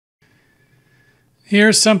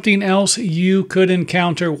Here's something else you could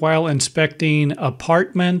encounter while inspecting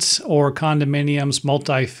apartments or condominiums,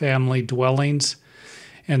 multifamily dwellings.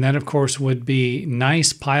 And that, of course, would be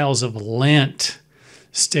nice piles of lint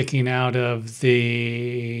sticking out of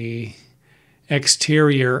the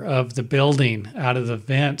exterior of the building, out of the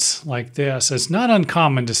vents like this. It's not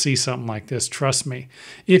uncommon to see something like this, trust me.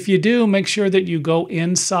 If you do, make sure that you go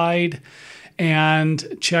inside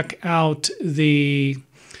and check out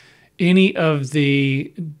any of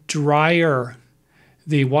the dryer,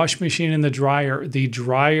 the wash machine and the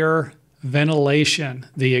dryer ventilation,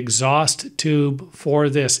 the exhaust tube for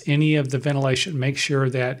this, any of the ventilation, make sure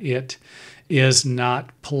that it is not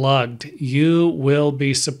plugged. You will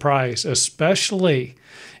be surprised, especially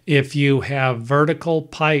if you have vertical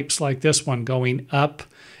pipes like this one going up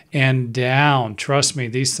and down. Trust me,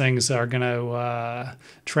 these things are going to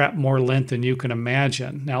trap more lint than you can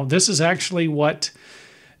imagine. Now, this is actually what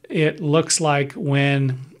it looks like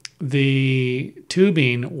when the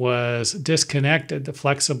tubing was disconnected, the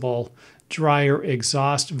flexible dryer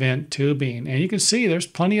exhaust vent tubing. And you can see there's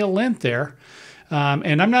plenty of lint there.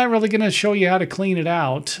 And I'm not really going to show you how to clean it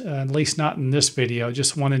out, at least not in this video.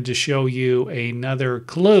 Just wanted to show you another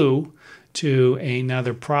clue to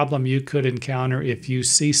another problem you could encounter if you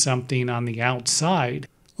see something on the outside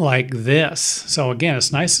like this. So again,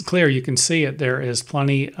 it's nice and clear. You can see it. There is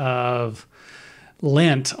plenty of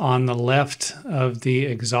lint on the left of the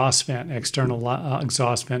exhaust vent, external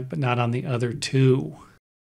exhaust vent, but not on the other two.